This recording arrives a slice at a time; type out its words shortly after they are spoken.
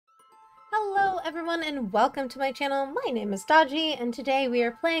everyone and welcome to my channel. My name is Dodgy and today we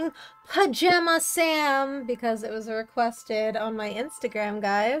are playing Pajama Sam because it was requested on my Instagram,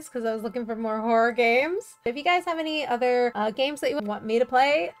 guys, because I was looking for more horror games. If you guys have any other games that you want me to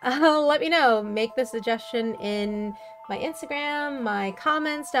play, let me know. Make the suggestion in my Instagram, my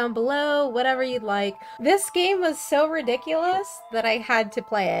comments down below, whatever you'd like. This game was so ridiculous that I had to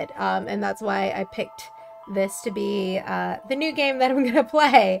play it, and that's why I picked this to be the new game that I'm gonna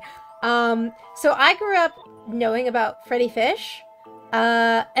play. So I grew up knowing about Freddy Fish,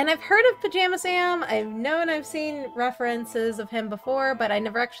 and I've heard of Pajama Sam. I've seen references of him before, but I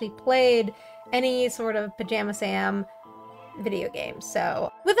never actually played any sort of Pajama Sam video game.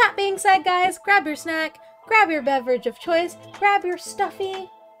 So with that being said, guys, grab your snack, grab your beverage of choice, grab your stuffy,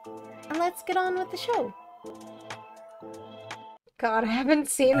 and let's get on with the show. God, I haven't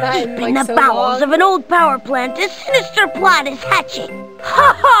seen that in like so long. In the bowels of an old power plant, a sinister plot is hatching.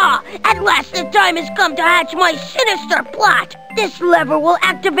 Ha ha! At last the time has come to hatch my sinister plot. This lever will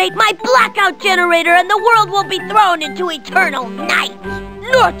activate my blackout generator and the world will be thrown into eternal night.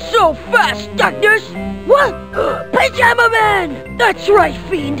 Not so fast, darkness! What? Pajama Man! That's right,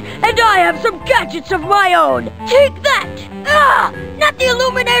 fiend, and I have some gadgets of my own. Take that! Ah! Not the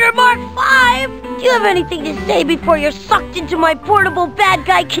Illuminator Mark V! Do you have anything to say before you're sucked into my portable bad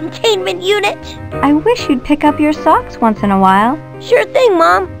guy containment unit? I wish you'd pick up your socks once in a while. Sure thing,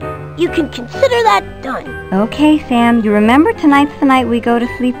 Mom. You can consider that done. Okay, Sam, you remember tonight's the night we go to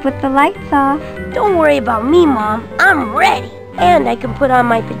sleep with the lights off. Don't worry about me, Mom. I'm ready. And I can put on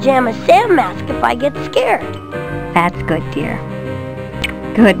my Pajama Sam mask if I get scared. That's good, dear.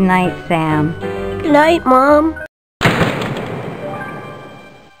 Good night, Sam. Good night, Mom.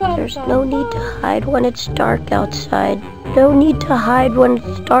 There's no need to hide when it's dark outside. No need to hide when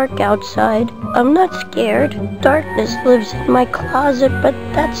it's dark outside. I'm not scared. Darkness lives in my closet, but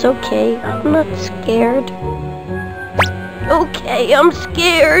that's okay. I'm not scared. Okay, I'm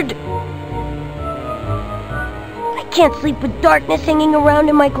scared. I can't sleep with darkness hanging around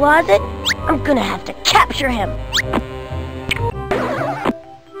in my closet. I'm gonna have to capture him.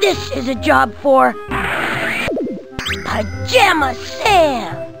 This is a job for Pajama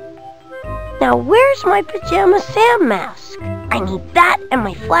Sam. Now where's my Pajama Sam mask? I need that and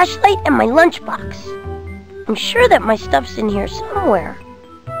my flashlight and my lunchbox. I'm sure that my stuff's in here somewhere.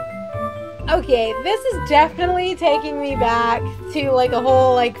 Okay, this is definitely taking me back to like a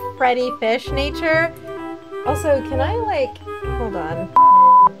whole like Freddy Fish nature. Also, can I like, hold on.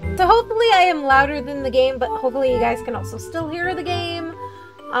 So hopefully I am louder than the game, but hopefully you guys can also still hear the game.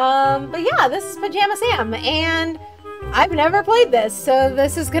 But yeah, this is Pajama Sam, and I've never played this, so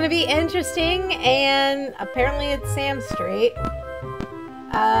this is gonna be interesting, and apparently it's Sam Street.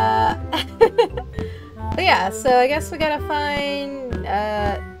 But yeah, so I guess we gotta find,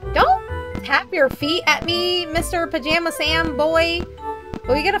 don't tap your feet at me, Mr. Pajama Sam boy.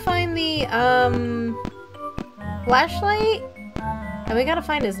 But we gotta find the, flashlight, and we gotta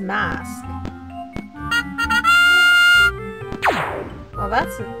find his mask. Well,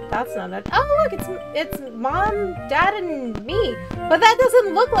 that's not it. Oh, look, it's Mom, Dad, and me. But that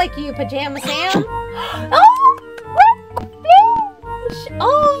doesn't look like you, Pajama Sam.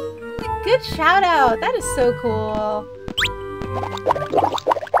 Oh, good shout out. That is so cool.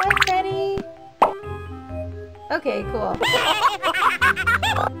 Hi, Freddy. Okay, cool.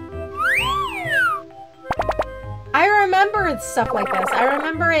 I remember stuff like this. I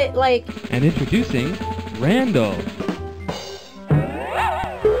remember it like... And introducing Randall.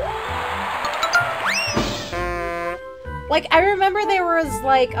 Like, I remember there was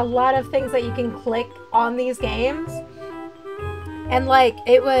like a lot of things that you can click on these games. And like,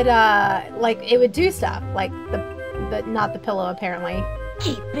 it would do stuff. Like, not the pillow, apparently.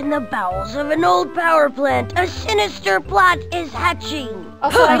 Deep in the bowels of an old power plant, a sinister plot is hatching.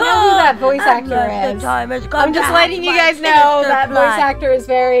 Also, I know who that voice actor is. I'm just letting you guys know that voice actor is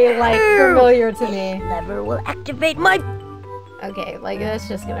very, like, familiar to me. This lever will activate my... Okay, like, that's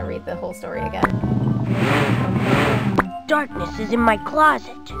just gonna read the whole story again. Darkness is in my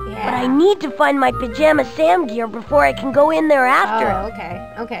closet. Yeah. But I need to find my Pajama Sam gear before I can go in there after him.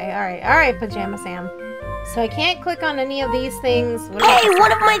 Okay, alright, Pajama Sam. So I can't click on any of these things. Hey,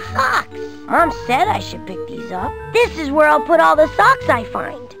 one of my socks! Mom said I should pick these up. This is where I'll put all the socks I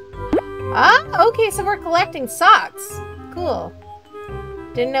find. Ah, okay, so we're collecting socks. Cool.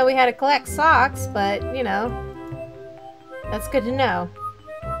 Didn't know we had to collect socks, but, you know, that's good to know.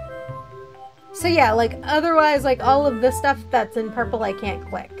 So yeah, like, otherwise, like, all of the stuff that's in purple I can't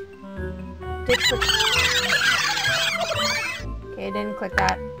click. Did click. Okay, didn't click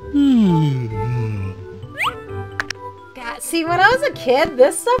that. See, when I was a kid,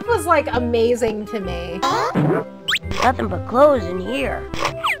 this stuff was like amazing to me. Nothing but clothes in here.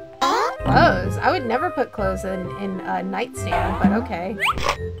 Clothes? I would never put clothes in a nightstand, but okay.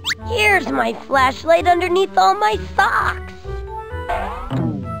 Here's my flashlight underneath all my socks.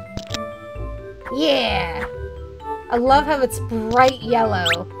 Yeah! I love how it's bright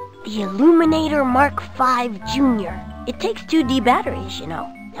yellow. The Illuminator Mark V Jr. It takes 2D batteries, you know.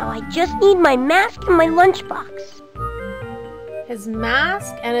 Now I just need my mask and my lunchbox. His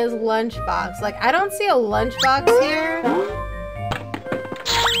mask and his lunchbox. Like, I don't see a lunchbox here.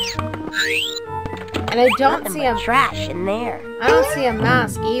 And I don't see a trash in there. I don't see a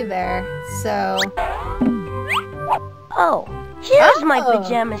mask either. So. Oh, here's my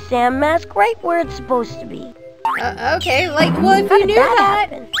Pajama Sam mask right where it's supposed to be. Okay, like, well, if you knew that,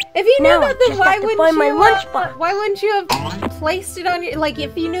 if you knew that, then why wouldn't you have placed it on your, like,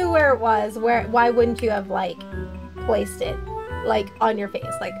 if you knew where it was, why wouldn't you have, like, placed it, like, on your face?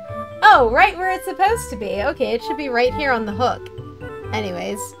 Like, oh, right where it's supposed to be. Okay, it should be right here on the hook.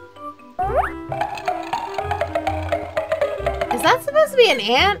 Anyways. Is that supposed to be an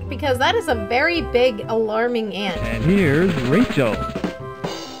ant? Because that is a very big, alarming ant. And here's Rachel.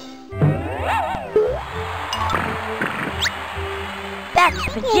 That's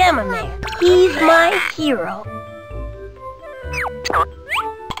Pajama Man. He's my hero.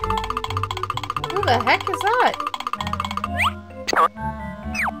 Who the heck is that?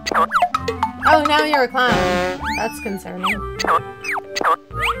 Oh, now you're a clown. That's concerning.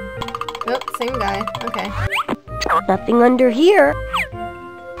 Oh, same guy. Okay. Nothing under here.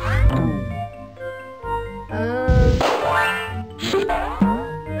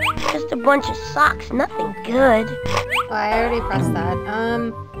 Just a bunch of socks, nothing good. Well, I already pressed that.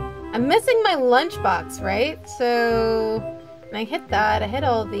 I'm missing my lunchbox, right? So, and I hit that. I hit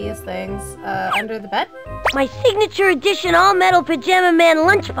all these things. Under the bed? My signature edition all-metal Pajama Man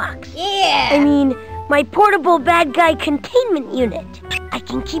lunchbox. Yeah! I mean, my portable bad guy containment unit. I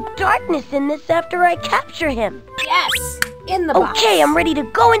can keep darkness in this after I capture him. Yes! In the box. Okay, I'm ready to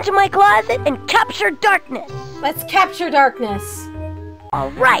go into my closet and capture darkness. Let's capture darkness. All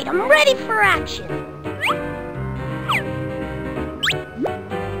right, I'm ready for action.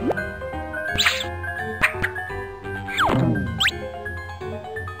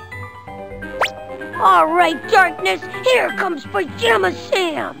 All right, darkness, here comes Pajama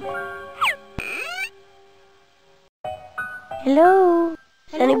Sam. Hello?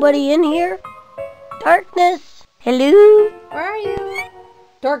 Is anybody in here? Darkness? Hello? Where are you?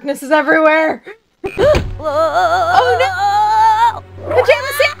 Darkness is everywhere. Oh no!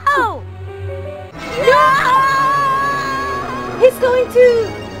 Pajama Sam! No! He's going through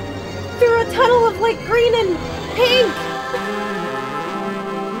a tunnel of like green and pink.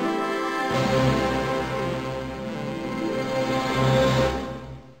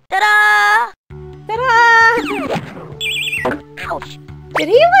 Ta-da! Ta-da! Ouch. Did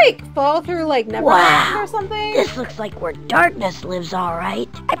he like fall through like Neverland or something? This looks like where darkness lives, all right.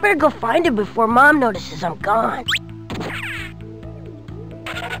 I better go find him before Mom notices I'm gone.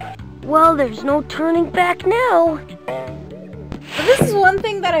 Well, there's no turning back now. But this is one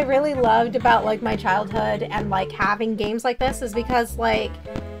thing that I really loved about like my childhood and like having games like this is because like,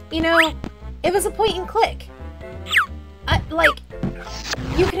 you know, it was a point and click. Like,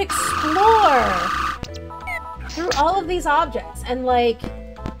 you could explore through all of these objects and like,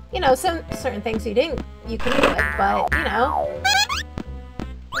 you know, some certain things you couldn't do it, but you know.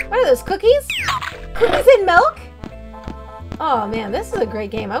 What are those, cookies? Cookies and milk? Oh man, this is a great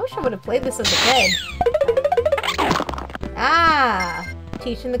game. I wish I would have played this as a kid. Ah,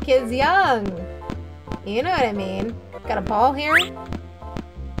 teaching the kids young. You know what I mean. Got a ball here.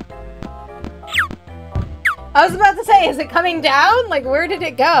 I was about to say, is it coming down? Like, where did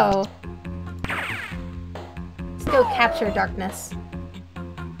it go? Let's go capture darkness.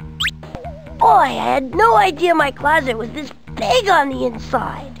 Boy, I had no idea my closet was this big on the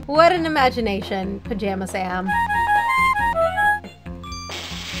inside. What an imagination, Pajama Sam.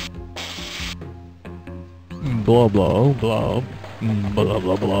 Blah, blah, blah. Blah,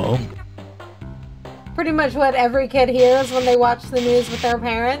 blah, blah. Pretty much what every kid hears when they watch the news with their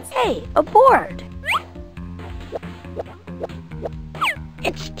parents. Hey, a board.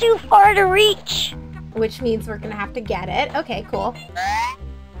 It's too far to reach. Which means we're gonna have to get it. Okay, cool.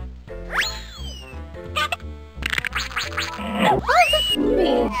 What does it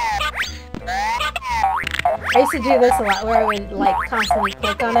mean? I used to do this a lot, where I would like constantly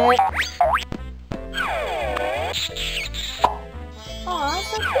click on it. Aw,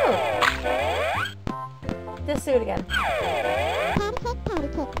 so cute. Let's do it again.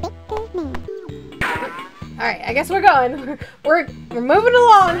 Alright, I guess we're going. We're moving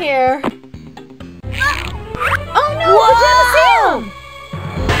along here. Oh no, Pajama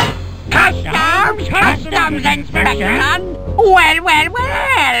Sam! Customs inspection!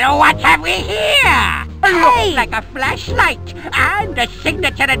 Well, what have we here? Looks like a flashlight and a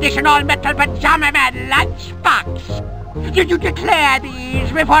signature edition all-metal Pajama Man lunchbox. Did you declare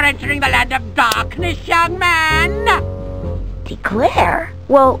these before entering the land of darkness, young man? Declare?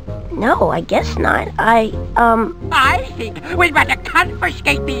 Well, no, I guess not. I think we'd better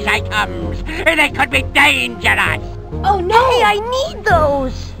confiscate these items. They could be dangerous. Oh no! Hey, I need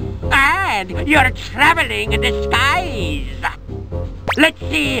those! And you're traveling in disguise. Let's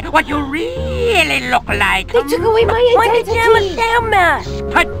see what you really look like. They took away my identity! Pajama Sam mask!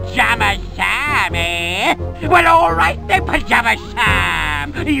 Pajama Sam, eh? Well, all right then, Pajama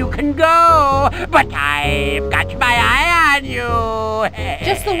Sam. You can go, but I've got my eye on you.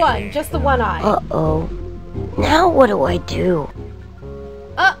 Just the one eye. Uh-oh. Now what do I do?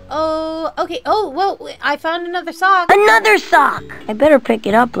 Uh-oh. Okay, oh, well, I found another sock. Another sock! I better pick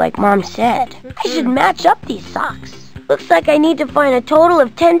it up like Mom said. I should match up these socks. Looks like I need to find a total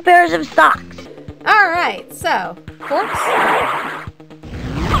of 10 pairs of socks. Alright, so, forks.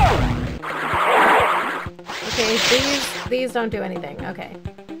 Okay, these don't do anything. Okay.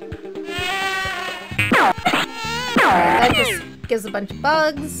 Alright, that just gives a bunch of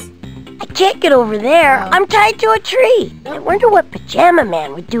bugs. I can't get over there. Oh. I'm tied to a tree. I wonder what Pajama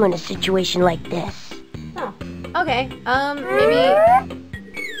Man would do in a situation like this. Oh, okay.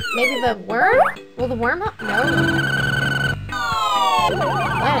 Maybe the worm? Will the worm help? No.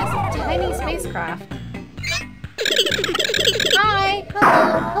 That is a tiny spacecraft. Hi!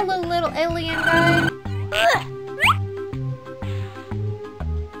 Hello, little alien guy.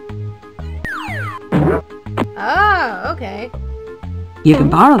 Oh, okay. You can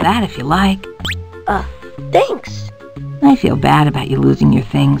borrow that if you like. Thanks. I feel bad about you losing your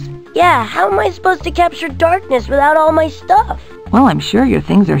things. Yeah, how am I supposed to capture darkness without all my stuff? Well, I'm sure your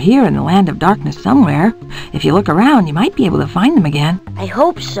things are here in the land of darkness somewhere. If you look around, you might be able to find them again. I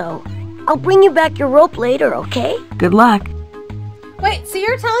hope so. I'll bring you back your rope later, okay? Good luck. Wait, so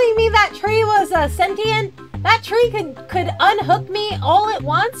you're telling me that tree was sentient? That tree could unhook me all at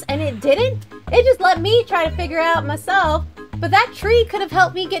once, and it didn't? It just let me try to figure it out myself. But that tree could have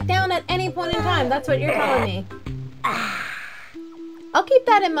helped me get down at any point in time. That's what you're telling me. I'll keep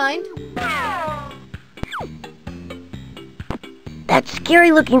that in mind. That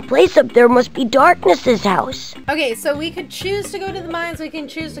scary-looking place up there must be Darkness's house. Okay, so we could choose to go to the mines, we can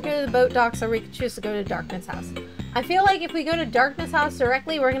choose to go to the boat docks, or we could choose to go to Darkness House. I feel like if we go to Darkness House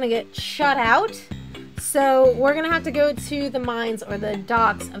directly, we're gonna get shut out. So we're gonna have to go to the mines or the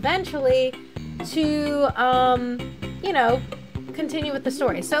docks eventually to, you know, continue with the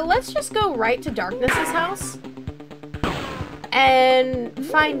story. So let's just go right to Darkness's house and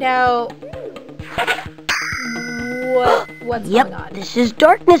find out what's going on. This is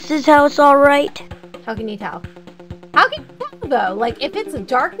Darkness's house, all right. How can you tell? How can you tell, though? Like, if it's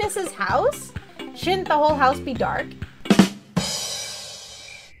Darkness's house, shouldn't the whole house be dark?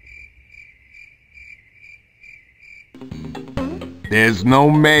 There's no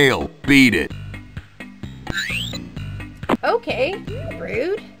mail. Beat it. Okay,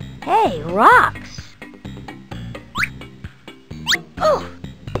 rude. Hey, rocks. Oh.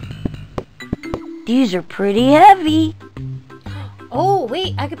 These are pretty heavy. Oh,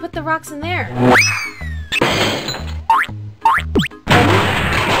 wait, I could put the rocks in there.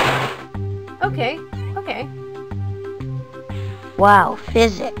 Okay, okay. Wow,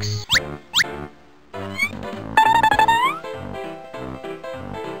 physics.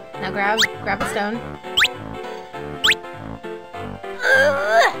 Now grab a stone.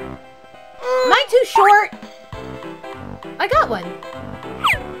 Am I too short? I got one.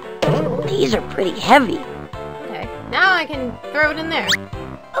 These are pretty heavy. Okay, now I can throw it in there.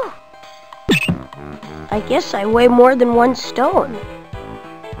 Oh. I guess I weigh more than one stone.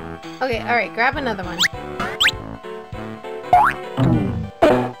 Okay, alright, grab another one.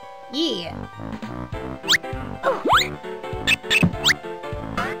 Yeah. Oh.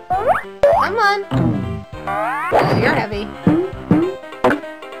 Come on. Oh, you're heavy.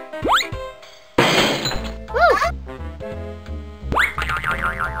 Woo!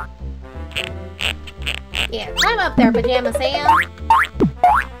 Yeah, climb up there, Pajama Sam.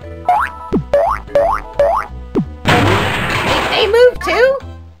 They move too?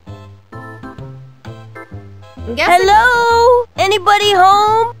 I'm guessing. Hello? Anybody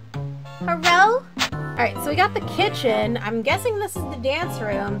home? Hello? Alright, so we got the kitchen. I'm guessing this is the dance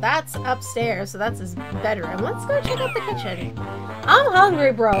room. That's upstairs, so that's his bedroom. Let's go check out the kitchen. I'm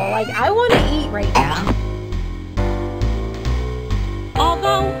hungry, bro. Like, I want to eat right now.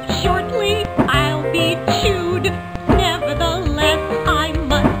 Although shortly I'll be chewed, nevertheless I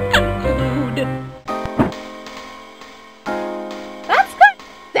must conclude. That's kind of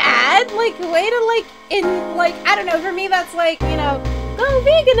sad. Like, way to, like, I don't know, for me that's like, you know, go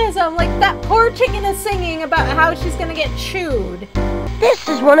veganism. Like, that poor chicken is singing about how she's gonna get chewed. This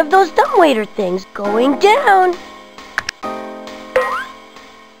is one of those dumbwaiter things going down.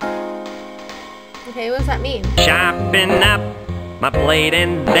 Okay, what does that mean? Chopping up my plate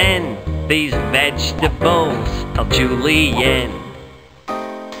and then these vegetables I'll julienne.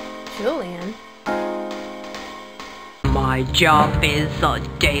 Julian? My job is a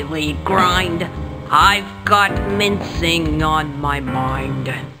daily grind. I've got mincing on my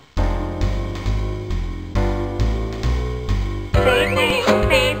mind.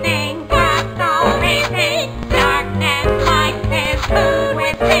 Bathing, got no bathing. Darkness, light is who we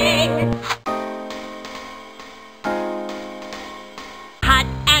sing. Hot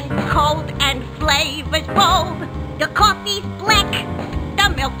and cold and flavors bold. The coffee's black, the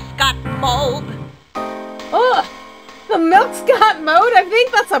milk's got mold. Ugh! The milk's got mold? I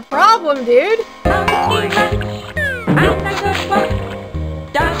think that's a problem, dude.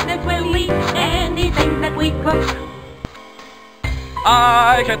 Darkness will eat anything that we cook.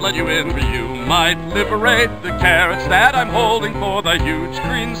 I can't let you in, for you might liberate the carrots that I'm holding for the huge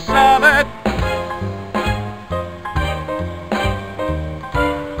green salad.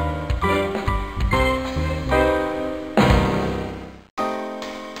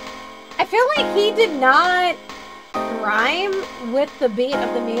 I feel like he did not rhyme with the beat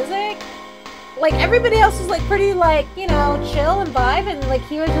of the music. Like, everybody else was, like, pretty, like, you know, chill and vibe, and, like,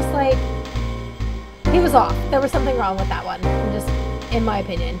 he was just, like, he was off. There was something wrong with that one, just in my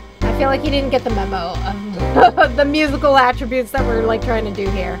opinion. I feel like he didn't get the memo of the musical attributes that we're, like, trying to do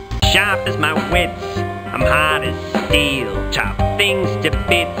here. Sharp as my wits, I'm hard as steel. Chop things to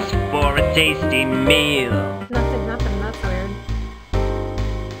bits for a tasty meal. Nothing, that's weird.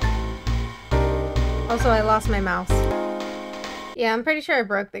 Also, I lost my mouse. Yeah, I'm pretty sure I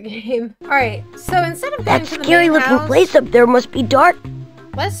broke the game. Alright, so instead of going That to the scary main looking house, place up there must be dark.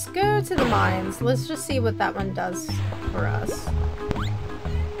 let's go to the mines. Let's just see what that one does for us.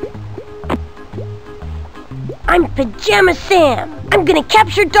 I'm Pajama Sam. I'm gonna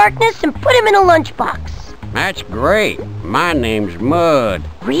capture Darkness and put him in a lunchbox. That's great. My name's Mud.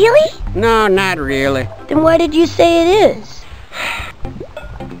 Really? No, not really. Then why did you say it is?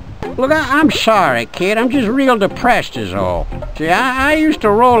 Look, I'm sorry, kid. I'm just real depressed is all. See, I used to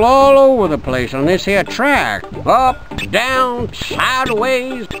roll all over the place on this here track. Up, down,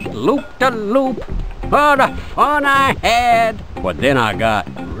 sideways, loop-de-loop. What a fun I had. But then I got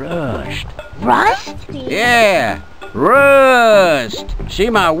rushed. Rust? Yeah, rust. See,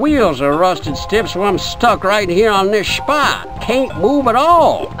 my wheels are rusted stiff, so I'm stuck right here on this spot. Can't move at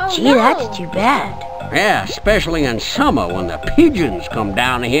all. Oh, Gee, no. that's too bad. Yeah, especially in summer when the pigeons come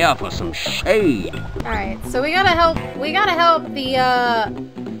down here for some shade. Alright, so we gotta help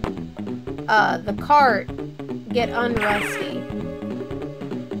the cart get unrusty.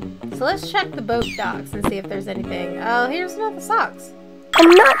 So let's check the boat docks and see if there's anything. Oh, here's another socks.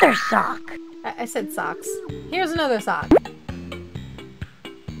 Another sock. I said socks. Here's another sock.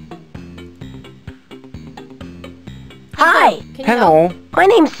 Hi. Can you Hello. help? My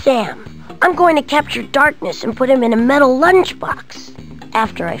name's Sam. I'm going to capture Darkness and put him in a metal lunchbox.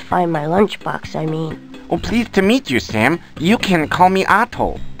 After I find my lunchbox, I mean. Oh, pleased to meet you, Sam. You can call me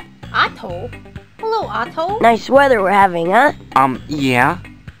Otto. Otto? Hello, Otto. Nice weather we're having, huh? Yeah.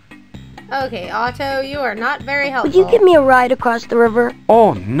 Okay, Otto, you are not very helpful. Would you give me a ride across the river?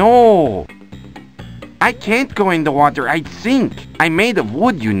 Oh, no. I can't go in the water. I'd sink. I'm made of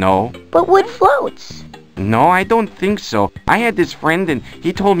wood, you know. But wood floats. No, I don't think so. I had this friend and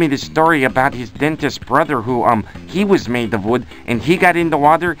he told me this story about his dentist brother who, he was made of wood and he got in the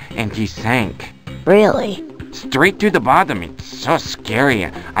water and he sank. Really? Straight to the bottom. It's so scary.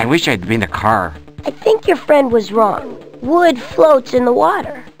 I wish I'd been a car. I think your friend was wrong. Wood floats in the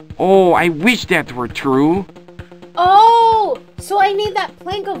water. Oh, I wish that were true. Oh, so I need that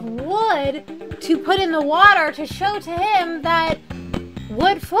plank of wood to put in the water to show to him that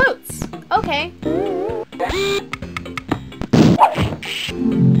wood floats. Okay.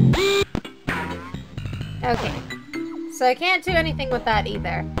 Okay. So I can't do anything with that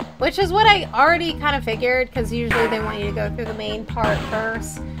either. Which is what I already kind of figured, because usually they want you to go through the main part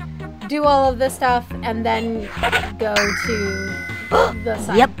first, do all of this stuff, and then go to the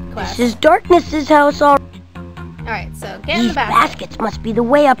side Yep, quest. this is Darkness's house already. Alright, so get in These the basket. baskets must be the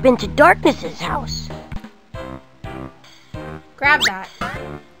way up into Darkness's house. Grab that.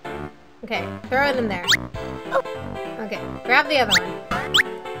 Okay, throw it in there. Okay, Okay, grab the other one.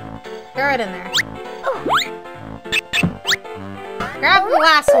 Throw it in there. Grab the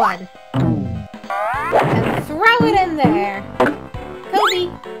last one. And throw it in there.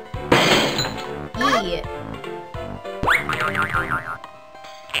 Kobe. Yeah.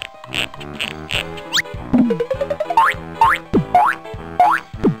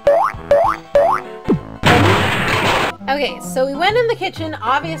 Okay, so we went in the kitchen.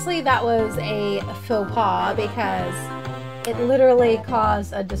 Obviously that was a faux pas because it literally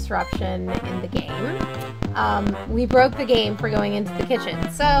caused a disruption in the game. We broke the game for going into the kitchen.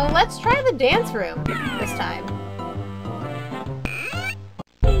 So let's try the dance room this time.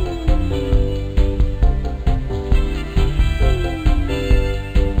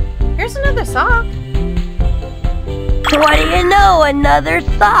 Here's another sock. What do you know? Another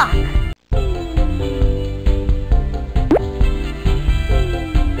sock.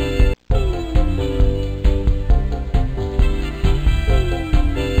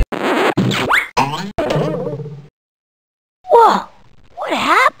 Whoa! What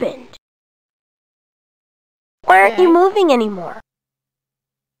happened? Why aren't you moving anymore?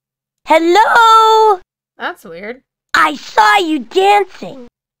 Hello? That's weird. I saw you dancing.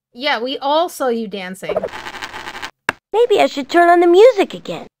 Yeah, we all saw you dancing. Maybe I should turn on the music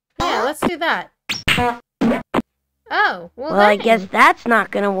again. Yeah, let's do that. Oh, well I guess that's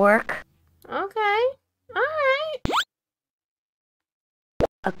not gonna work. Okay. Alright.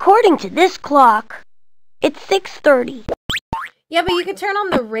 According to this clock, it's 6:30. Yeah, but you can turn on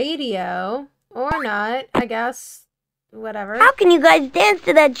the radio. Or not, I guess. Whatever. How can you guys dance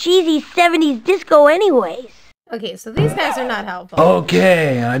to that cheesy 70s disco anyways? Okay, so these guys are not helpful.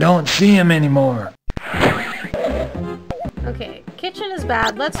 Okay, I don't see him anymore. Okay, kitchen is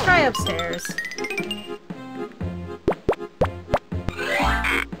bad. Let's try upstairs.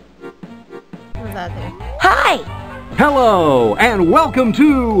 What's that there? Hi! Hello, and welcome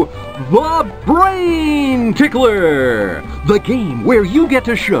to The Brain Tickler, the game where you get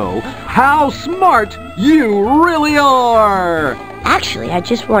to show how smart you really are. Actually, I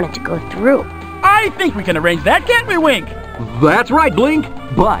just wanted to go through. I think we can arrange that, can't we, Wink? That's right, Blink,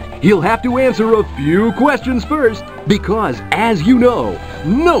 but he'll have to answer a few questions first, because as you know,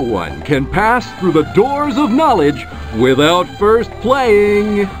 no one can pass through the doors of knowledge without first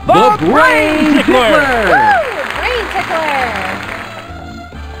playing The Brain Tickler! Brain Tickler!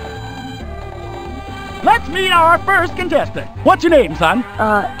 Let's meet our first contestant. What's your name, son?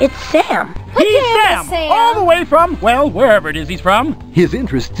 It's Sam. He's Sam, all the way from, well, wherever it is he's from. His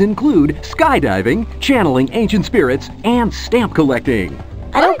interests include skydiving, channeling ancient spirits, and stamp collecting.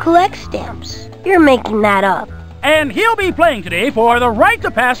 I don't collect stamps. You're making that up. And he'll be playing today for the right to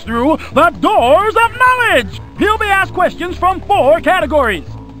pass through the doors of knowledge. He'll be asked questions from 4 categories.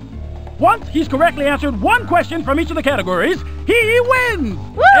 Once he's correctly answered one question from each of the categories, he wins!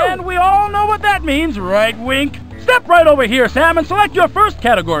 Woo! And we all know what that means, right, Wink? Step right over here, Sam, and select your first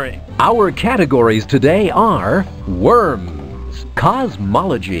category. Our categories today are worms,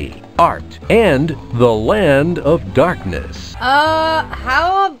 cosmology, art, and the land of darkness.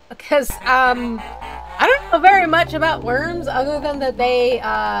 Because, I don't know very much about worms other than that they,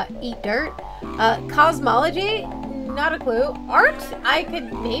 eat dirt. Cosmology? Not a clue. Art? I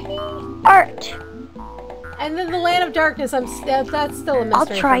could maybe? Art. And then the land of darkness, that's still a mystery. I'll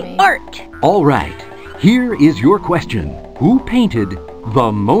try for me. art. All right, here is your question. Who painted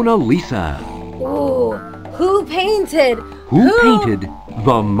the Mona Lisa? Ooh, who painted? Who painted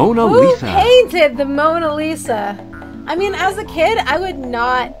the Mona Lisa? Who painted the Mona Lisa? I mean, as a kid, I would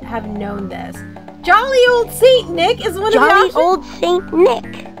not have known this. Jolly Old Saint Nick is one of the options. Jolly Old Saint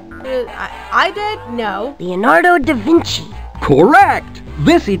Nick. I did? No. Leonardo da Vinci. Correct!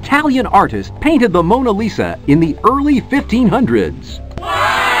 This Italian artist painted the Mona Lisa in the early 1500s. Wow!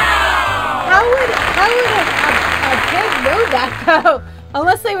 How would a kid know that, though?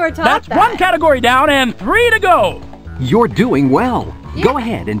 Unless they were taught That's that. 1 category down and 3 to go. You're doing well. Yeah. Go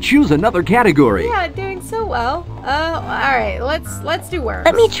ahead and choose another category. Yeah, doing so well. Alright, let's do worms.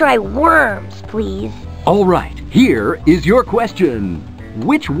 Let me try worms, please. All right, here is your question.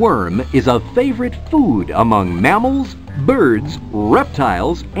 Which worm is a favorite food among mammals, birds,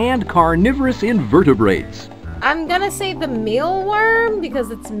 reptiles, and carnivorous invertebrates? I'm gonna say the mealworm because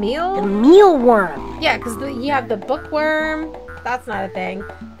it's meal. The mealworm. Yeah, because you have the bookworm. That's not a thing.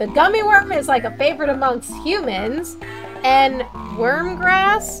 The gummy worm is like a favorite amongst humans. And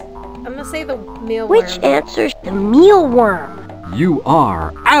wormgrass, I'm gonna say the mealworm. Which answers the mealworm? You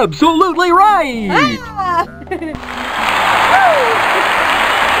are absolutely right! Ah!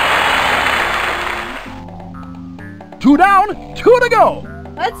 2 down, 2 to go.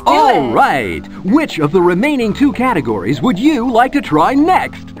 Let's do it. All right. Which of the remaining 2 categories would you like to try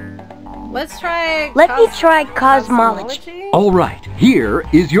next? Let's try... Let me try cosmology. All right. Here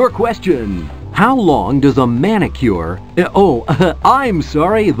is your question. How long does a manicure... I'm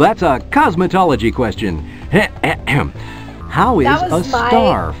sorry. That's a cosmetology question. How is a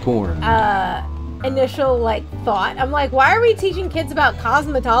star formed? Initial thought. I'm like, why are we teaching kids about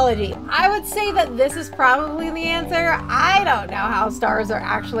cosmetology? I would say that this is probably the answer. I don't know how stars are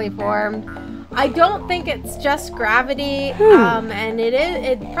actually formed. I don't think it's just gravity, and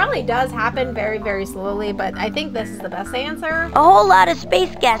it probably does happen very, very slowly, but I think this is the best answer. A whole lot of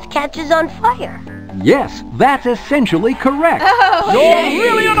space gas catches on fire. Yes, that's essentially correct. Oh, You're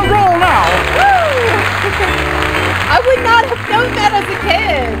really on a roll now. I would not have known that as a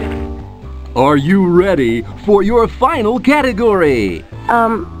kid. Are you ready for your final category?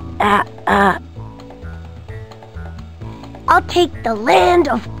 I'll take the land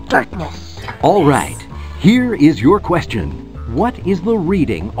of darkness. All right, here is your question. What is the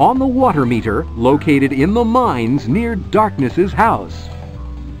reading on the water meter located in the mines near Darkness's house?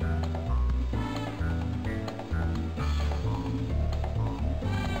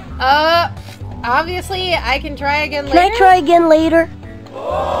 Obviously, I can try again later. Can I try again later?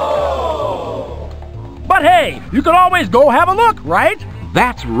 But hey, you can always go have a look, right?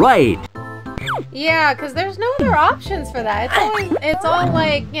 That's right. Yeah, because there's no other options for that. It's all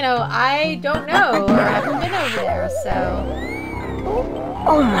like, I don't know, or I haven't been over there, so...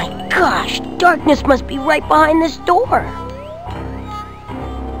 Oh my gosh, darkness must be right behind this door.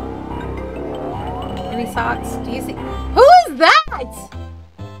 Any socks? Do you see? Who is that?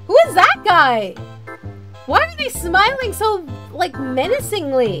 Who is that guy? Why are they smiling so,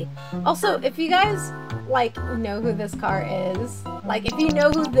 menacingly? Also, if you guys, know who this car is, if you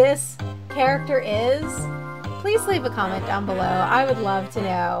know who this character is, please leave a comment down below. I would love to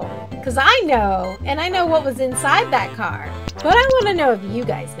know. Because I know, and I know what was inside that car. But I want to know if you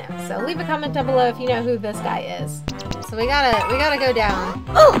guys know. So leave a comment down below if you know who this guy is. So we gotta go down.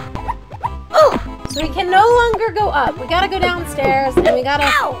 Oh! So we can no longer go up. We gotta go downstairs, and we gotta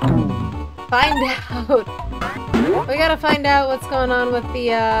find out. We gotta find out what's going on with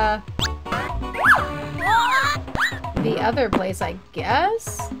the other place, I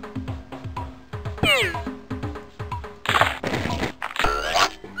guess.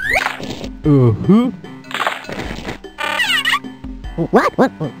 What?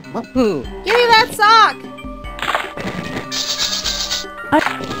 Give me that sock!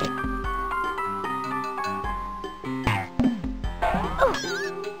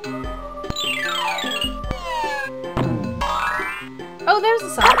 Oh, there's a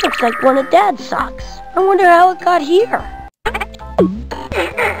sock. That looks like one of Dad's socks. I wonder how it got here.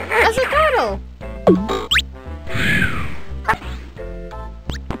 That's a turtle!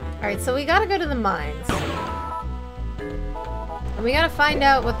 Alright, so we gotta go to the mines. And we gotta find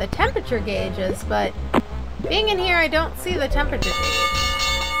out what the temperature gauge is, but being in here, I don't see the temperature gauge.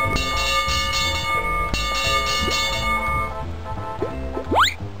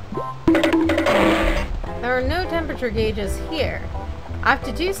 There are no temperature gauges here. I have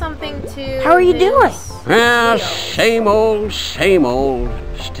to do something to... How are you doing? Yeah, same old, same old.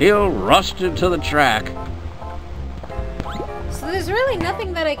 Still rusted to the track. So there's really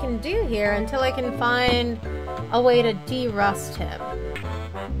nothing that I can do here until I can find a way to de-rust him.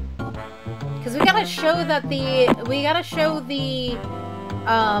 Because we gotta show that the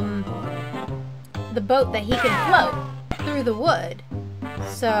boat that he can float through the wood.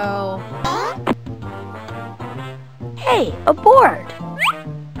 So... Hey, a board.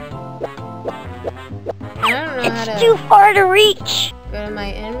 I don't know how to... It's too far to reach. Go to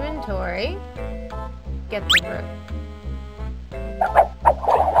my inventory. Get the rope.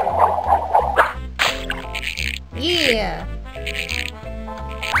 Yeah!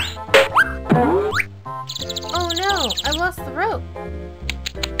 Oh no! I lost the rope!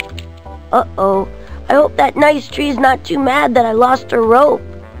 Uh-oh. I hope that nice tree's not too mad that I lost her rope.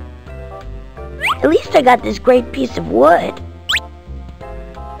 At least I got this great piece of wood.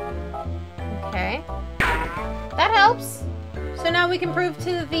 Okay. That helps! So now we can prove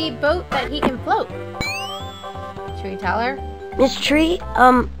to the boat that he can float. Should we tell her? Miss Tree,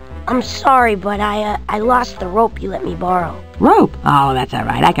 I'm sorry, but I lost the rope you let me borrow. Rope? Oh, that's all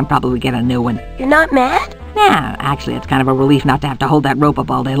right. I can probably get a new one. You're not mad? Yeah, actually, it's kind of a relief not to have to hold that rope up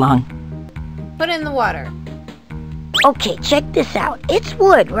all day long. Put it in the water. Okay, check this out. It's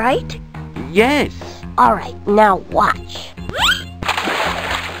wood, right? Yes. Alright, now watch.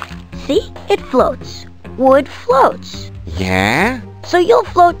 See? It floats. Wood floats. Yeah? So you'll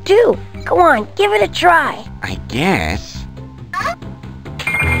float too. Go on, give it a try. I guess.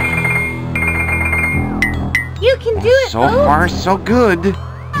 can do it, So far, so good.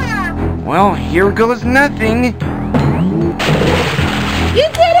 Well, here goes nothing. You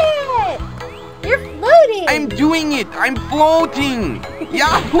did it! You're floating! I'm doing it! I'm floating!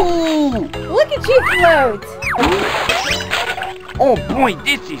 Yahoo! Look at you float! Oh boy,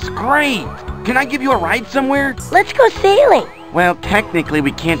 this is great! Can I give you a ride somewhere? Let's go sailing. Well, technically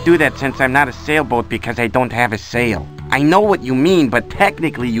we can't do that since I'm not a sailboat because I don't have a sail. I know what you mean, but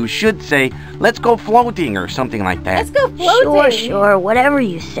technically you should say, let's go floating or something like that. Let's go floating! Sure, whatever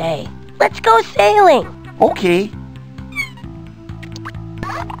you say. Let's go sailing. Okay.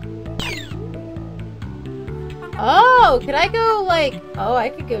 Oh, could I go like... Oh, I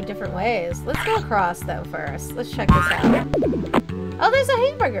could go different ways. Let's go across though first. Let's check this out. Oh, there's a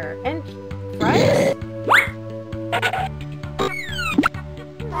hamburger and fries.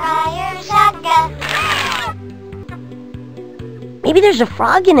 Maybe there's a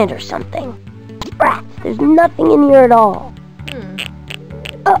frog in it or something. Rats, there's nothing in here at all.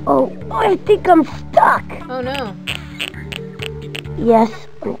 Uh-oh, I think I'm stuck. Oh no. Yes,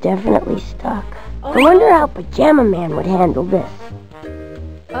 I'm definitely stuck. Oh, I wonder how Pajama Man would handle this.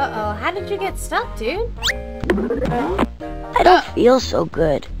 Uh-oh, how did you get stuck, dude? I don't feel so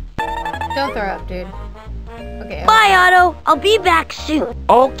good. Don't throw up, dude. Okay. Bye, Otto. I'll be back soon.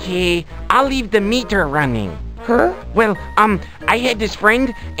 Okay, I'll leave the meter running. Huh? Well, I had this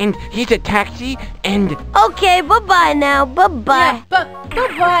friend, and he's a taxi, and... Okay, bye-bye now. Bye-bye. Yeah,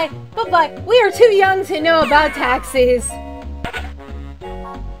 bye-bye. Bye-bye. We are too young to know about taxis.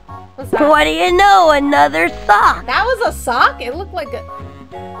 What's that? What do you know? Another sock. That was a sock? It looked like a...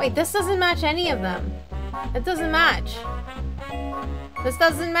 Wait, this doesn't match any of them. It doesn't match. This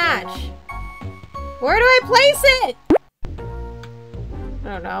doesn't match. Where do I place it? I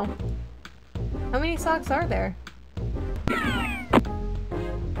don't know. How many socks are there?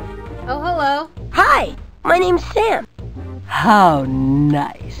 Oh, hello. Hi, my name's Sam. How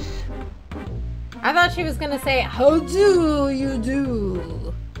nice. I thought she was gonna say, how do you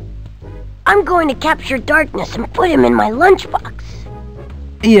do? I'm going to capture Darkness and put him in my lunchbox.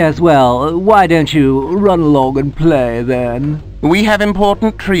 Yes, well, why don't you run along and play then? We have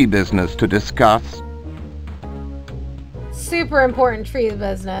important tree business to discuss. Super important tree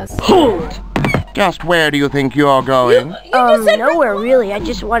business. Halt! Just where do you think you're going? Nowhere really. I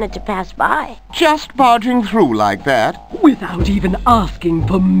just wanted to pass by. Just barging through like that? Without even asking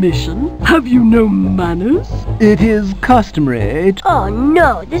permission? Have you no manners? It is customary. Oh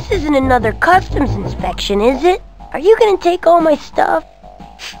no, this isn't another customs inspection, is it? Are you gonna take all my stuff?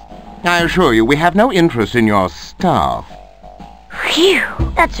 I assure you, we have no interest in your stuff. Phew,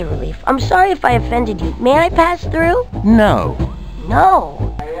 that's a relief. I'm sorry if I offended you. May I pass through? No. No.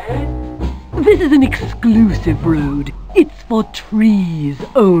 This is an exclusive road. It's for trees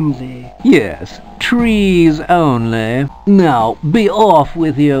only. Yes, trees only. Now, be off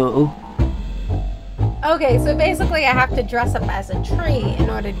with you. Okay, so basically I have to dress up as a tree in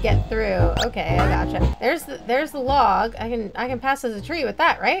order to get through. Okay, I gotcha. There's the log. I can pass as a tree with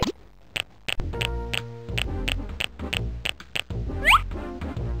that, right?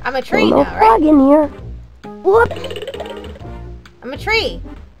 I'm a tree no now, frog right? in here. Whoops. I'm a tree.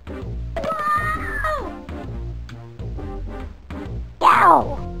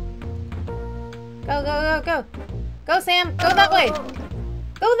 Ow. Go. Go, Sam. Go that way.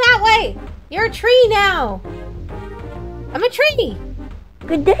 Go that way. You're a tree now. I'm a tree.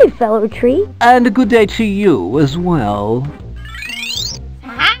 Good day, fellow tree. And a good day to you as well.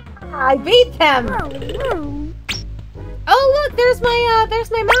 Ha! I beat them. Oh, look, there's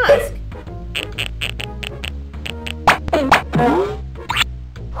my mask.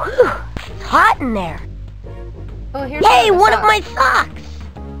 Whew, it's hot in there. Oh, here's Hey, one of my socks.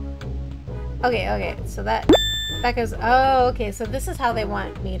 Okay, so that goes, oh, okay, so this is how they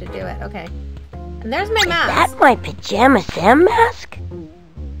want me to do it, okay. And there's my mask. Is that my Pajama Sam mask?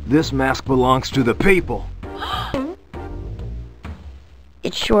 This mask belongs to the people.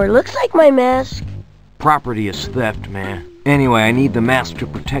 It sure looks like my mask. Property is theft, man. Anyway, I need the mask to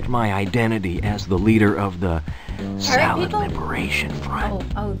protect my identity as the leader of the Salad Liberation Front.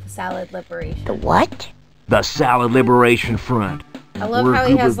 Oh, the Salad Liberation. The what? The Salad Liberation Front. I love We're how a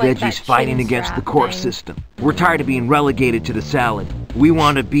he group has of like veggies that fighting chin against the strap court thing. system. We're tired of being relegated to the salad. We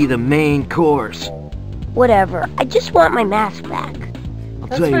want to be the main course. Whatever. I just want my mask back.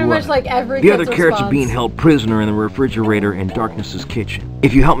 That's tell you pretty what, much like every the other kid's carrots are response. being held prisoner in the refrigerator in Darkness's kitchen.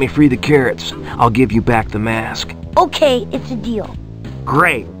 If you help me free the carrots, I'll give you back the mask. Okay, it's a deal.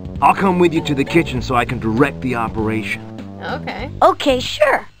 Great. I'll come with you to the kitchen so I can direct the operation. Okay. Okay,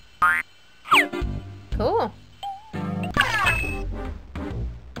 sure.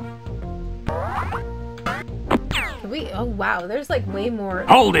 wow, there's like way more.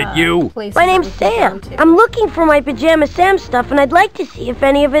 Hold it, you! Places My that name's we can Sam. go to. I'm looking for my Pajama Sam stuff, and I'd like to see if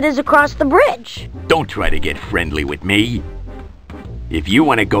any of it is across the bridge. Don't try to get friendly with me. If you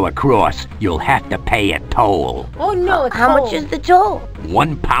want to go across, you'll have to pay a toll. Oh no, it's How much is the toll?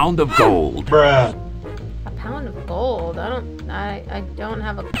 1 pound of gold. Bruh. A pound of gold? I don't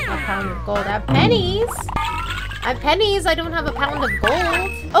have a pound of gold. I have pennies. I have pennies. I don't have a pound of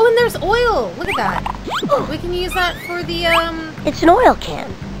gold. Oh, and there's oil. Look at that. We can use that for the It's an oil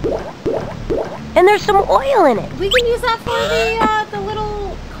can. And there's some oil in it. We can use that for the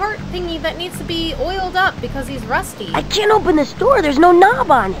little cart thingy that needs to be oiled up because he's rusty. I can't open this door. There's no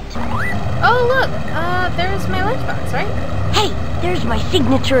knob on it. Oh look, there's my lunchbox, right? Hey, there's my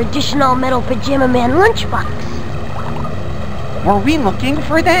signature edition all-metal Pajama Man lunchbox. Were we looking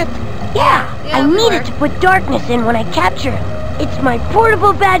for that? Yeah, I we needed were. to put darkness in when I capture him. It's my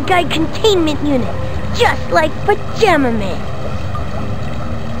portable bad guy containment unit, just like Pajama Man.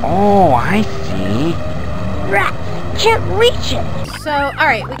 Oh, I see. Rats can't reach it. So,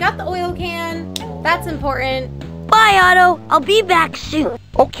 alright, we got the oil can. That's important. Bye, Otto. I'll be back soon.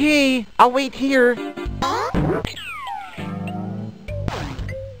 Okay, I'll wait here.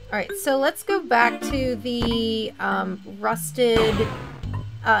 Alright, so let's go back to the rusted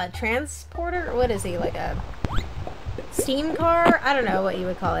transporter. What is he, like a steam car? I don't know what you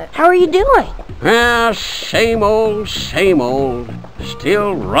would call it. How are you doing? Ah, same old, same old.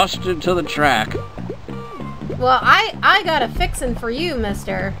 Still rusted to the track. Well, I got a fixin' for you,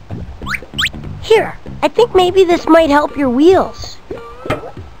 mister. Here, I think maybe this might help your wheels.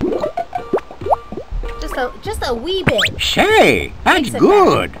 Just a wee bit. Say, that's Makes it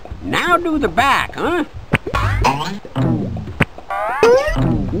good. Now do the back, huh?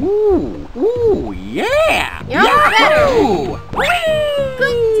 Ooh, yeah. You're all better. Yahoo!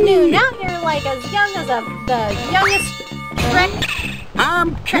 Good to know. Now you're like as young as the youngest Shrek.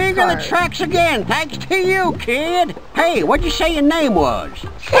 I'm king of the tracks again, thanks to you, kid. Hey, what'd you say your name was?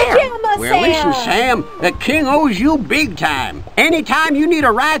 Pajama Well, listen, Sam, the king owes you big time. Anytime you need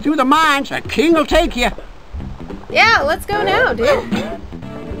a ride through the mines, the king will take you. Yeah, let's go now, dude.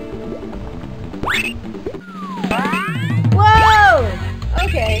 Whoa!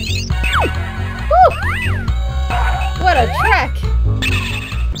 Okay. Whew! What a trek!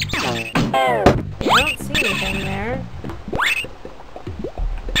 I don't see anything there.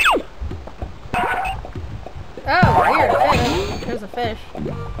 Oh, weird fish. There's a fish.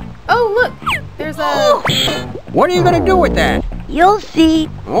 Oh, look! There's a... What are you gonna do with that? You'll see.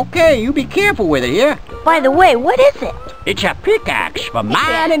 Okay, you be careful with it, yeah? By the way, what is it? It's a pickaxe for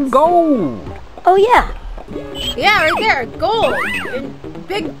mining gold. Oh, yeah. Yeah, right there. Gold. In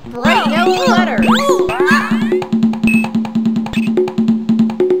big, bright yellow letters.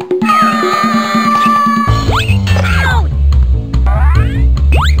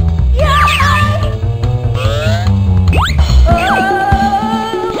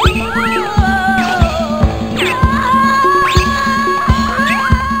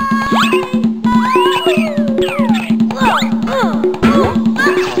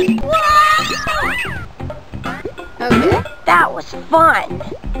 Okay. That was fun.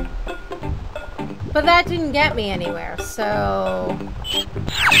 But that didn't get me anywhere, so...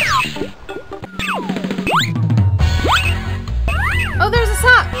 Oh, there's a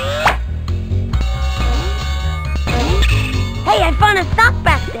sock! Hey, I found a sock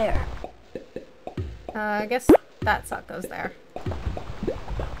back there. I guess that sock goes there.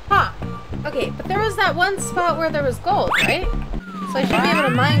 Huh. Okay, but there was that one spot where there was gold, right? So I should be able to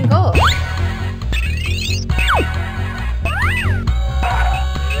mine gold.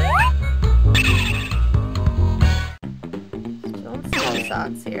 Don't see any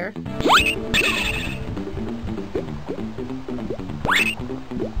socks here.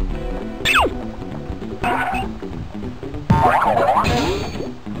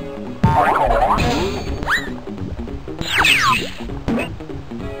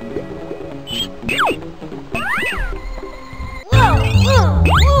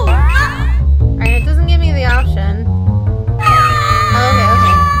 Alright, it doesn't give me the option. Oh,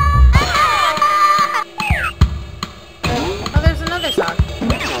 okay. Oh, there's another sock.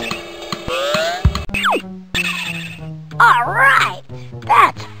 Alright,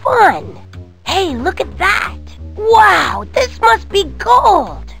 that's fun. Hey, look at that. Wow, this must be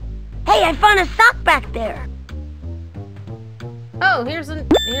gold. Hey, I found a sock back there. Oh, here's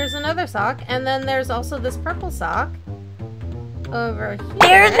another sock, and then there's also this purple sock over here.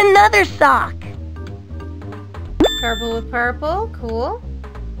 There's another sock. Purple with purple, cool.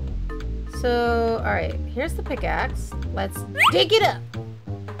 So, all right, here's the pickaxe. Let's dig it up.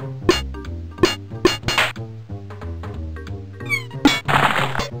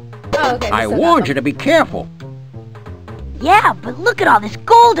 Oh, okay. I warned you to be careful. Yeah, but look at all this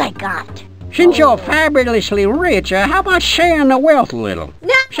gold I got. Since you're fabulously rich, how about sharing the wealth a little?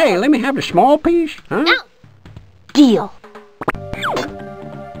 No. Say, let me have a small piece, huh? No. Deal.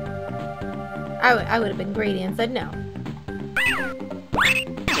 I would have been greedy and said no.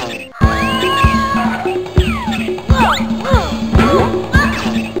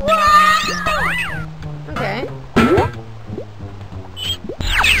 Okay.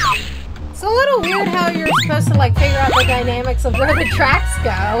 It's a little weird how you're supposed to like figure out the dynamics of where the tracks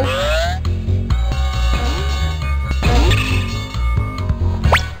go.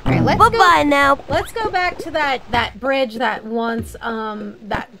 Alright, let's Bye-bye now. Let's go back to that bridge that once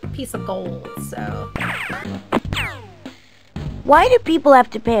that piece of gold, so. Why do people have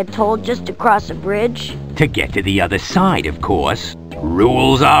to pay a toll just to cross a bridge? To get to the other side, of course.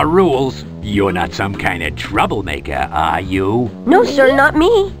 Rules are rules. You're not some kind of troublemaker, are you? No, sir, not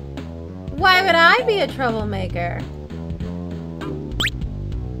me. Why would I be a troublemaker?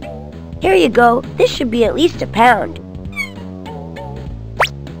 Here you go. This should be at least £1.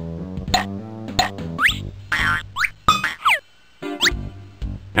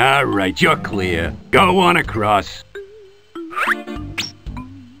 All right, you're clear. Go on across.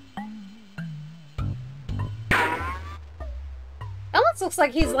 Almost looks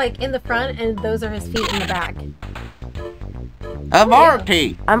like he's like in the front and those are his feet in the back.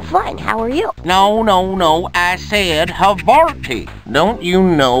 Havarti! I'm fine. How are you? No, I said Havarti. Don't you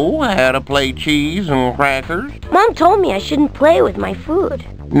know how to play cheese and crackers? Mom told me I shouldn't play with my food.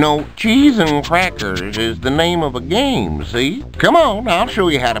 No, cheese and crackers is the name of a game, see? Come on, I'll show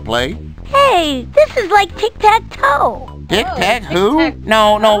you how to play. Hey, this is like tic-tac-toe. Tic-tac-who?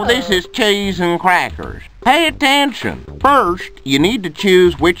 No, this is cheese and crackers. Pay attention. First, you need to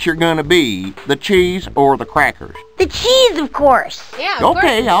choose which you're gonna be, the cheese or the crackers. The cheese, of course. Yeah, of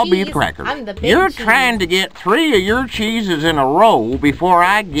Okay, course, I'll be cheese. the crackers. I'm the big You're cheese. trying to get 3 of your cheeses in a row before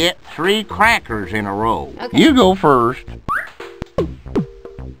I get 3 crackers in a row. Okay. You go first.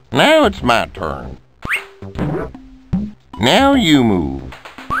 Now it's my turn. Now you move.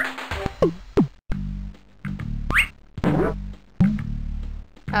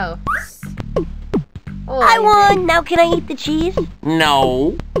 Oh. I won. Now can I eat the cheese?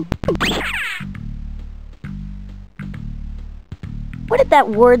 No. What did that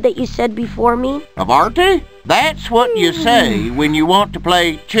word that you said before mean? Havarti? That's what you say when you want to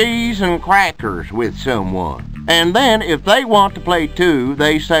play cheese and crackers with someone. And then if they want to play too,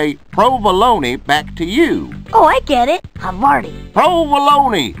 they say provolone back to you. Oh, I get it. Havarti.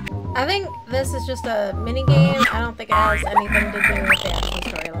 Provolone. I think this is just a mini game. I don't think it has anything to do with the actual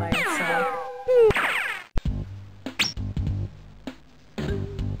storyline, so.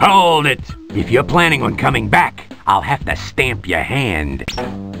 Hold it! If you're planning on coming back, I'll have to stamp your hand.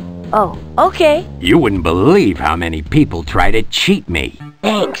 Oh, okay. You wouldn't believe how many people try to cheat me.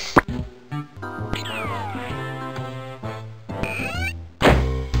 Thanks.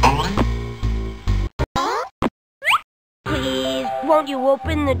 Please, won't you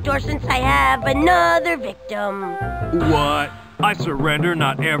open the door since I have another victim? What? I surrender,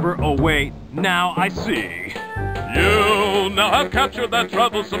 not ever. Oh wait, now I see. You now have captured that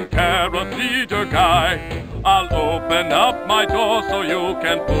troublesome carrot eater guy. I'll open up my door so you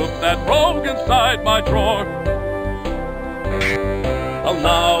can put that rogue inside my drawer. Oh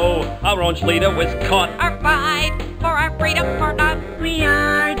no, our orange leader was caught. Our fight for our freedom forgot. We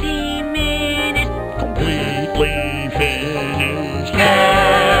are diminished. Completely finished.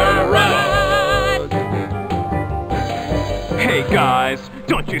 Carrot! Hey guys,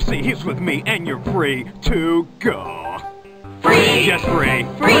 don't you see he's with me and you're free to go. Free! Yes, free.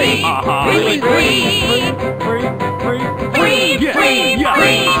 Free! Uh-huh. Free! Free! Free! Free! Free! Yeah,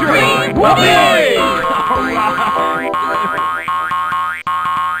 Free! sure. Free! Whoopee!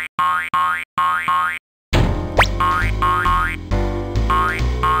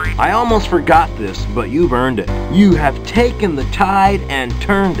 I almost forgot this, but you've earned it. You have taken the tide and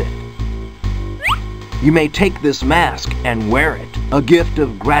turned it. You may take this mask and wear it, a gift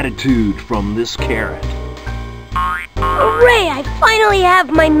of gratitude from this carrot. Hooray! I finally have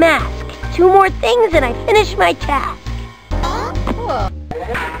my mask. 2 more things and I finish my task. Cool.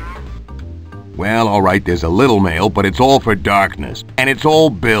 Well, all right, there's a little mail, but it's all for darkness. And it's all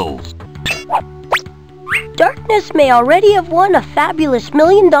bills. Darkness may already have won a fabulous $1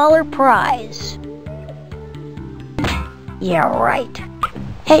 million prize. Yeah, right.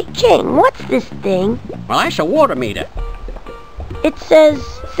 Hey, Jane, what's this thing? Well, that's a water meter. It says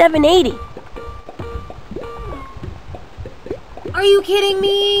 780. Are you kidding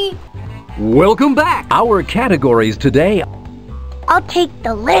me? Welcome back! Our categories today I'll take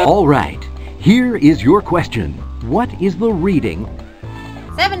the lid. All right. Here is your question. What is the reading?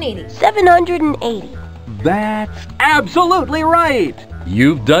 780. 780. That's absolutely right.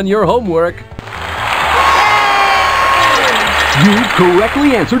 You've done your homework. You've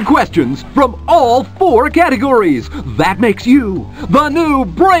correctly answered questions from all 4 categories. That makes you the new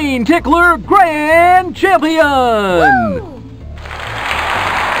Brain Tickler Grand Champion! Woo!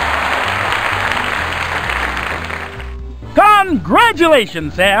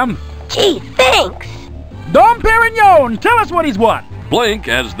 Congratulations, Sam! Gee, thanks! Dom Perignon, tell us what he's won! Blink,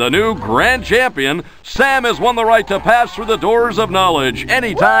 as the new Grand Champion, Sam has won the right to pass through the doors of knowledge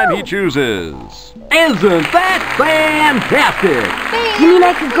anytime he chooses. Isn't that fantastic? You mean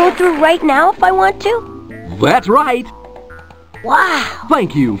I could go through right now if I want to? That's right. Wow.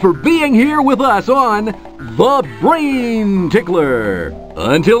 Thank you for being here with us on The Brain Tickler.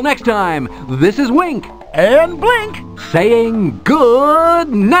 Until next time, this is Wink. And Blink. Saying good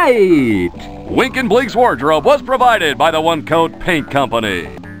night. Wink and Blink's wardrobe was provided by the One Coat Paint Company.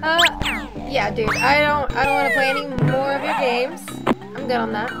 Yeah, dude, I don't want to play any more of your games. I'm good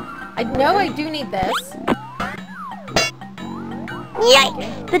on that. I know I do need this.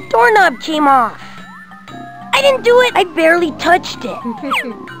 Yikes! The doorknob came off. I didn't do it. I barely touched it.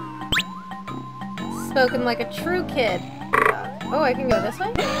 Spoken like a true kid. Oh, I can go this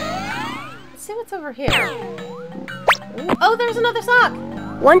way? Let's see what's over here. Ooh, oh, there's another sock!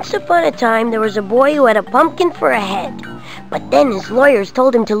 Once upon a time, there was a boy who had a pumpkin for a head. But then his lawyers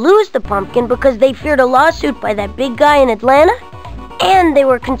told him to lose the pumpkin because they feared a lawsuit by that big guy in Atlanta. And they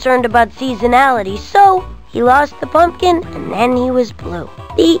were concerned about seasonality, so he lost the pumpkin and then he was blue.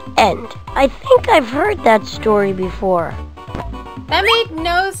 The end. I think I've heard that story before. That made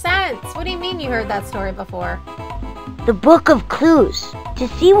no sense. What do you mean you heard that story before? The Book of Clues. To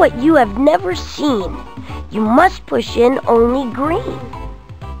see what you have never seen, you must push in only green.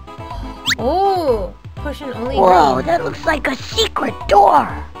 Oh, push in only green. Whoa, that looks like a secret door.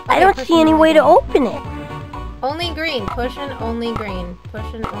 I don't see any way to open it. Only green. Push in only green.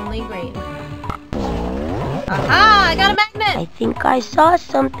 Push in only green. Aha! I got a magnet! I think I saw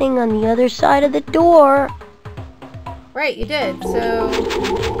something on the other side of the door. Right, you did. So...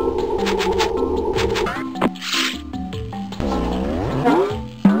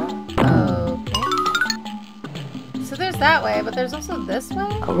 So there's that way, but there's also this way?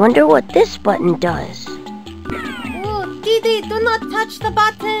 I wonder what this button does. Oh, Didi, do not touch the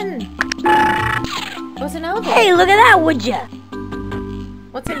button! What's an elevator? Hey, look at that, would ya?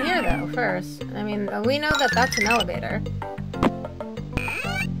 What's in here, though, first? I mean, we know that that's an elevator.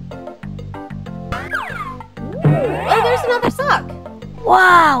 Oh, there's another sock!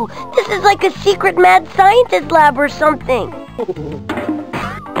 Wow, this is like a secret mad scientist lab or something.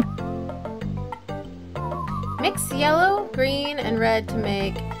 Mix yellow, green, and red to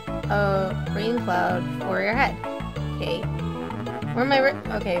make a rain cloud for your head. Okay. Where am I?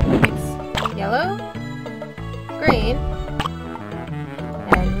 Okay, mix yellow, green,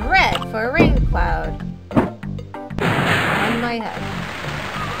 and red for a rain cloud on my head.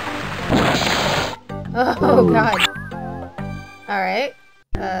 Oh god. Alright.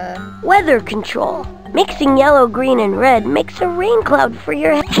 Weather control. Mixing yellow, green, and red makes a rain cloud for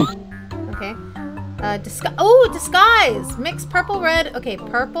your head. Okay. Oh, disguise! Mix purple, red. Okay,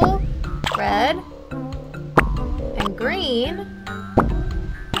 purple, red, and green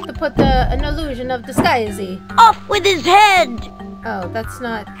to put an illusion of disguisey. Off with his head! Oh, that's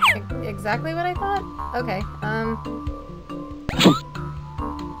not exactly what I thought? Okay,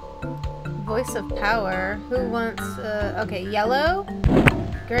 Voice of power. Who wants, okay, yellow,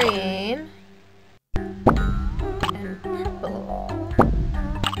 green, and purple.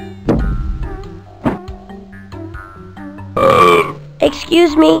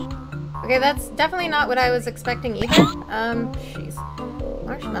 Excuse me? Okay, that's definitely not what I was expecting either. Jeez.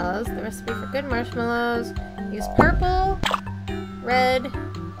 Marshmallows. The recipe for good marshmallows. Use purple, red.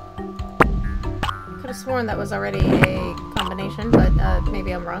 Could have sworn that was already a combination, but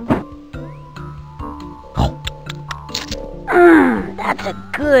maybe I'm wrong. That's a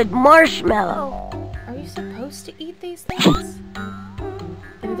good marshmallow. Are you supposed to eat these things?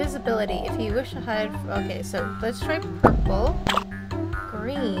 Invisibility. If you wish to hide... Okay, so let's try purple,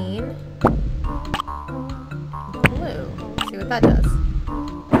 green, blue. See what that does.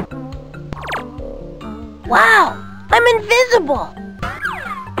 Wow! I'm invisible!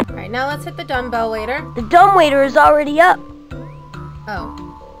 Alright, now let's hit the dumbbell waiter. The dumbwaiter is already up.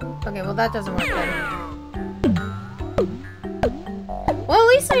 Oh. Okay, well that doesn't work then. Well, at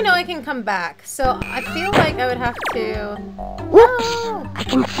least I know I can come back. So I feel like I would have to... Whoops! I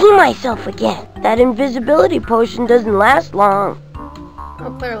can see myself again. That invisibility potion doesn't last long.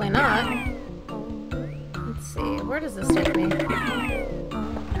 clearly not. Let's see, where does this take me?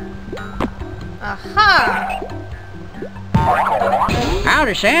 Aha!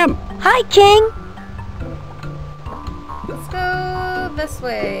 Howdy, Sam. Hi, King. Let's go this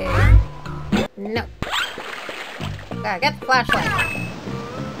way. No. Gotta get the flashlight.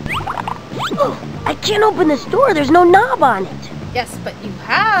 Oh, I can't open this door. There's no knob on it. Yes, but you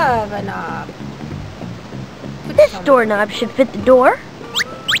have a knob. This doorknob should fit the door.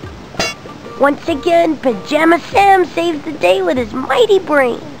 Once again, Pajama Sam saves the day with his mighty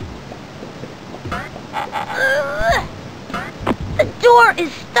brain. The door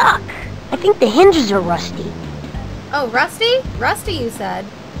is stuck. I think the hinges are rusty. Oh, rusty? Rusty, you said.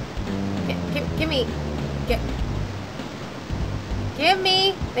 Give me. Give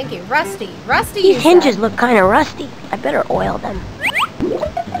me. Thank you. Rusty. Rusty, These hinges look kind of rusty. I better oil them.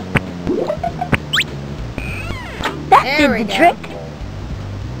 That did the trick.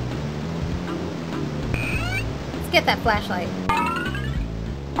 Let's get that flashlight.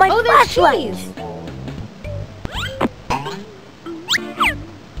 My flashlight. Cheese.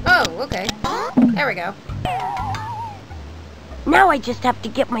 Oh, okay. There we go. Now I just have to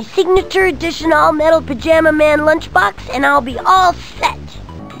get my signature edition all-metal Pajama Man lunchbox and I'll be all set.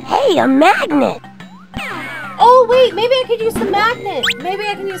 Hey, a magnet! Oh, wait, maybe I could use the magnet. Maybe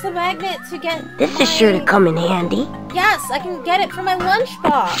I can use the magnet to get This is sure to come in handy. Yes, I can get it for my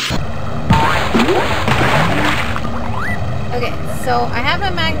lunchbox. Okay, so I have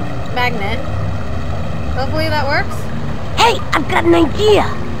my magnet. Hopefully that works. Hey, I've got an idea.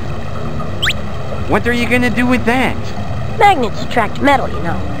 What are you gonna do with that? Magnets attract metal, you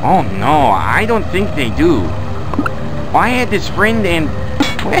know. Oh no, I don't think they do. I had this friend and,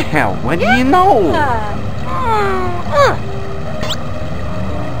 well, what do you know?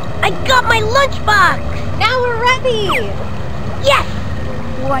 I got my lunchbox! Now we're ready! Yes!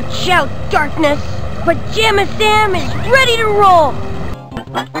 Watch out, darkness! Pajama Sam is ready to roll!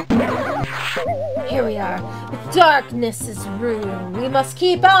 Here we are. Darkness's room. We must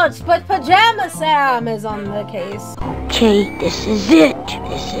keep out, but Pajama Sam is on the case. Okay, this is it.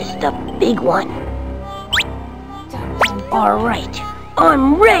 This is the big one. Alright,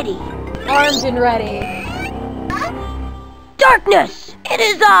 I'm ready. Armed and ready. Darkness! It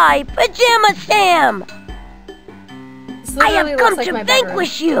is I, Pajama Sam! I have come to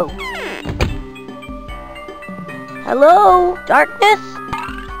vanquish you! Hello, Darkness?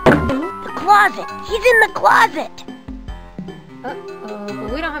 The closet! He's in the closet! Uh-oh,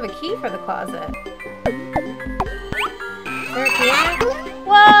 but we don't have a key for the closet. Is there a key in it?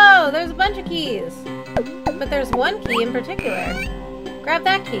 Whoa! There's a bunch of keys. But there's one key in particular. Grab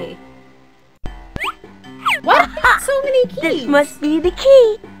that key. What? So many keys! This must be the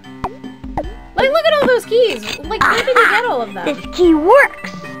key! Like, look at all those keys! Like, where did you get all of them? This key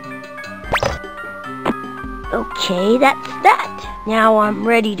works! Okay, that's that. Now I'm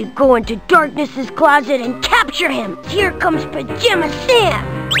ready to go into Darkness's closet and capture him! Here comes Pajama Sam!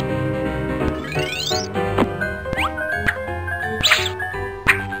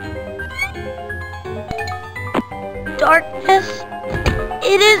 Darkness?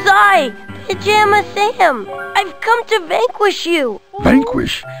 It is I, Pajama Sam! I've come to vanquish you!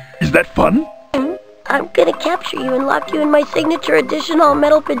 Vanquish? Is that fun? I'm gonna capture you and lock you in my signature edition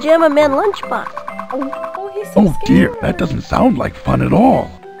all-metal Pajama Man lunchbox. Oh dear, that doesn't sound like fun at all.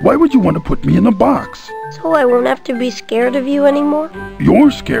 Why would you want to put me in a box? So I won't have to be scared of you anymore? You're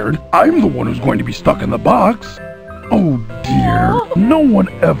scared. I'm the one who's going to be stuck in the box. Oh dear, no one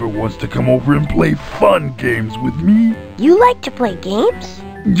ever wants to come over and play fun games with me. You like to play games?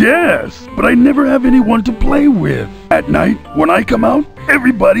 Yes, but I never have anyone to play with. At night, when I come out,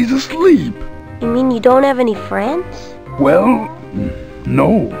 everybody's asleep. You mean you don't have any friends? Well,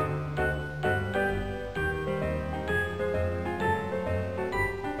 no.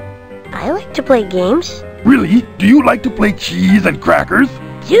 I like to play games. Really? Do you like to play cheese and crackers?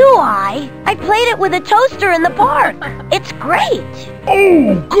 Do I? I played it with a toaster in the park. It's great.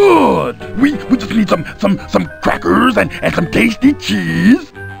 Oh, good. We just need some crackers and some tasty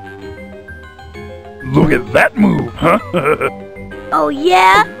cheese. Look at that move, huh? Oh,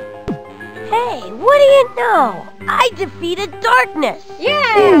 yeah? Hey, what do you know? I defeated Darkness. Yeah!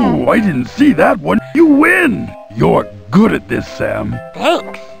 Oh, I didn't see that one. You win. You're good at this, Sam.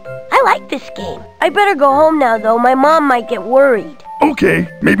 Thanks. I like this game. I better go home now, though. My mom might get worried. Okay,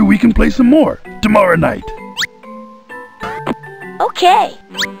 maybe we can play some more tomorrow night. Okay.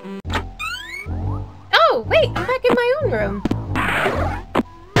 Oh, wait, I'm back in my own room.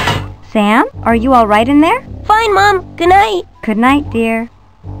 Sam, are you all right in there? Fine, Mom. Good night. Good night, dear.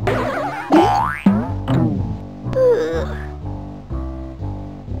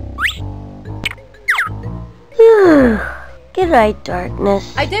 Good night,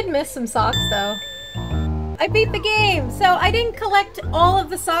 Darkness. I did miss some socks, though. I beat the game, so I didn't collect all of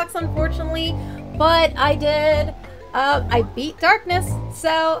the socks, unfortunately, but I did. I beat Darkness,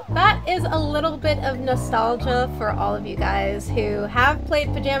 so that is a little bit of nostalgia for all of you guys who have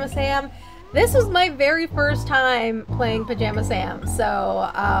played Pajama Sam. This was my very first time playing Pajama Sam,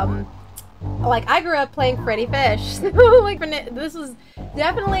 so, like, I grew up playing Freddy Fish, so, like, this was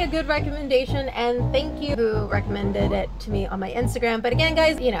definitely a good recommendation, and thank you who recommended it to me on my Instagram. But again,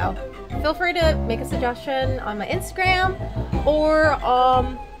 guys, you know, feel free to make a suggestion on my Instagram, or,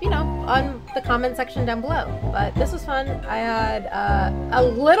 you know, on the comment section down below. But this was fun. I had a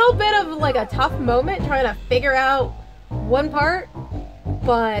little bit of, like, a tough moment trying to figure out one part,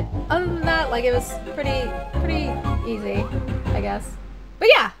 but other than that, like, it was pretty easy, I guess. But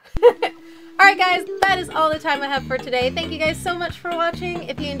yeah! Alright guys, that is all the time I have for today. Thank you guys so much for watching.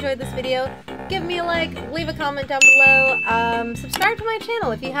 If you enjoyed this video, give me a like, leave a comment down below, subscribe to my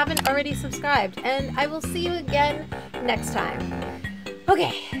channel if you haven't already subscribed, and I will see you again next time.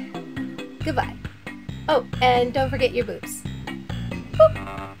 Okay, goodbye. Oh, and don't forget your boobs.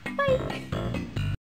 Boop. Bye.